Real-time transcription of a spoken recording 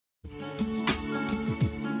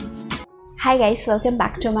Hi guys, welcome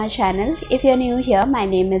back to my channel. If you're new here, my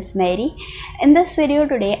name is Mary. In this video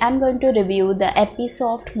today, I'm going to review the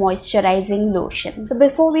Episoft Moisturizing Lotion. So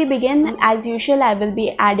before we begin, as usual, I will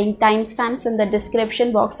be adding timestamps in the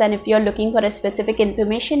description box, and if you're looking for a specific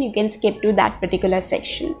information, you can skip to that particular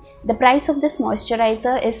section. The price of this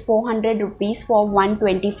moisturizer is 400 rupees for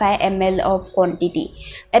 125 ml of quantity.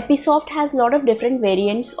 Episoft has a lot of different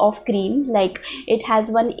variants of cream, like it has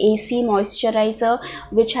one AC moisturizer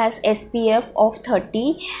which has SPF of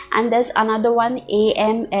 30, and there's another one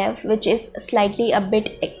AMF which is slightly a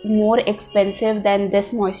bit more expensive than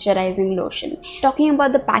this moisturizing lotion. Talking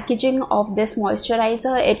about the packaging of this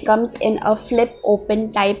moisturizer, it comes in a flip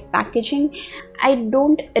open type packaging. I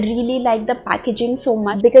don't really like the packaging so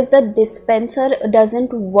much because the dispenser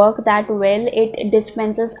doesn't work that well. It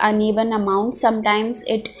dispenses uneven amount. Sometimes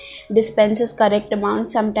it dispenses correct amount,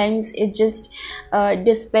 sometimes it just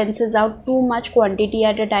dispenses out too much quantity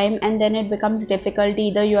at a time, and then it becomes difficult.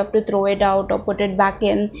 Either you have to throw it out or put it back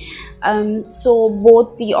in. So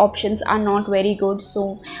both the options are not very good.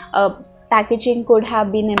 So packaging could have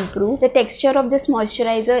been improved. The texture of this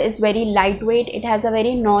moisturizer is very lightweight. It has a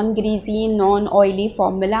very non-greasy, non-oily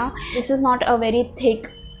formula. This is not a very thick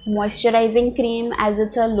moisturizing cream as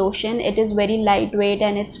it's a lotion. It is very lightweight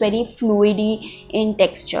and it's very fluidy in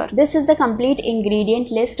texture. This is the complete ingredient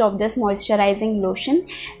list of this moisturizing lotion.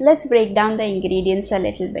 Let's break down the ingredients a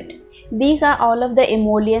little bit. These are all of the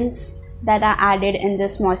emollients that are added in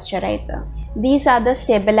this moisturizer. These are the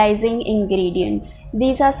stabilizing ingredients.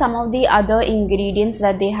 These are some of the other ingredients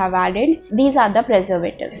that they have added. These are the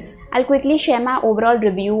preservatives. I'll quickly share my overall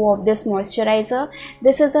review of this moisturizer.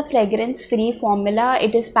 This is a fragrance free formula.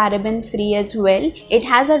 It is paraben free as well. It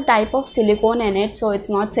has a type of silicone in it, so it's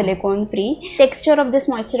not silicone free. Texture of this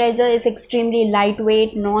moisturizer is extremely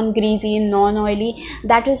lightweight, non-greasy, non-oily.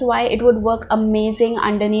 That is why it would work amazing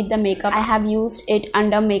underneath the makeup. I have used it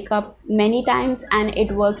under makeup many times and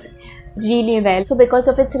it works really well. So because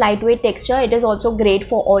of its lightweight texture, it is also great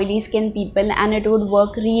for oily skin people, and it would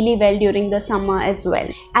work really well during the summer as well.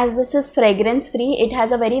 As this is fragrance free, it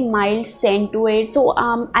has a very mild scent to it. So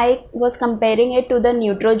I was comparing it to the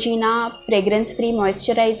Neutrogena fragrance free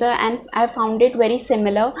moisturizer and I found it very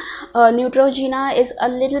similar. Neutrogena is a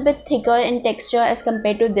little bit thicker in texture as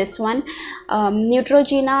compared to this one.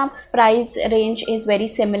 Neutrogena's price range is very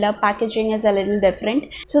similar. Packaging is a little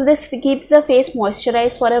different. So this keeps the face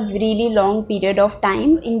moisturized for a really long period of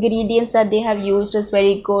time. Ingredients that they have used is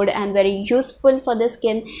very good and very useful for the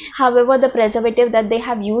skin. However, the preservative that they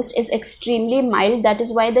have used is extremely mild. That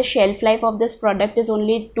is why the shelf life of this product is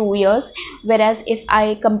only 2 years, whereas if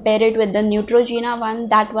I compare it with the Neutrogena one,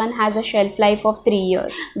 that one has a shelf life of 3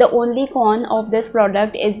 years. The only con of this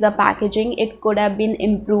product is the packaging. It could have been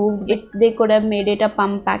improved. They could have made it a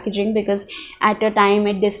pump packaging, because at a time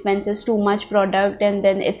it dispenses too much product and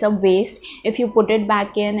then it's a waste. If you put it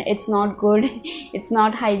back in, it's not good, it's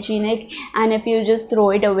not hygienic, and if you just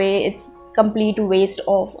throw it away, it's complete waste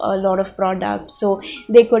of a lot of product. So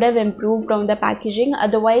they could have improved on the packaging.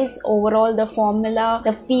 Otherwise, overall the formula,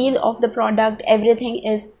 the feel of the product, everything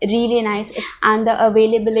is really nice, and the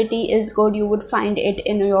availability is good. You would find it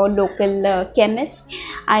in your local chemist.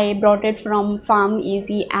 I brought it from Farm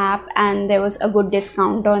Easy app and there was a good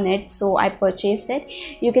discount on it, so I purchased it.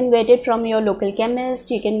 You can get it from your local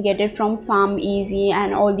chemist, you can get it from Farm Easy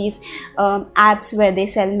and all these apps where they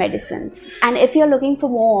sell medicines. And if you're looking for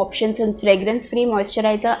more options in fragrance free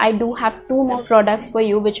moisturizer, I do have 2 more products for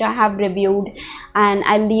you which I have reviewed, and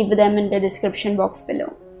I'll leave them in the description box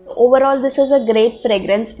below. Overall, this is a great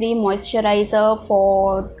fragrance free moisturizer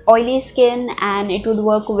for oily skin, and it would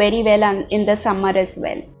work very well in the summer as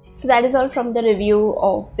well. So that is all from the review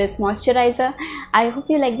of this moisturizer. I hope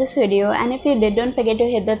you like this video, and if you did, don't forget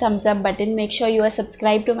to hit the thumbs up button. Make sure you are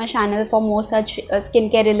subscribed to my channel for more such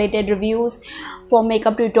skincare related reviews, for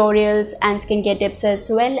makeup tutorials and skincare tips as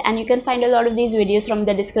well. And you can find a lot of these videos from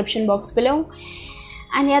the description box below.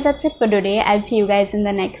 And yeah, that's it for today. I'll see you guys in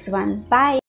the next one. Bye.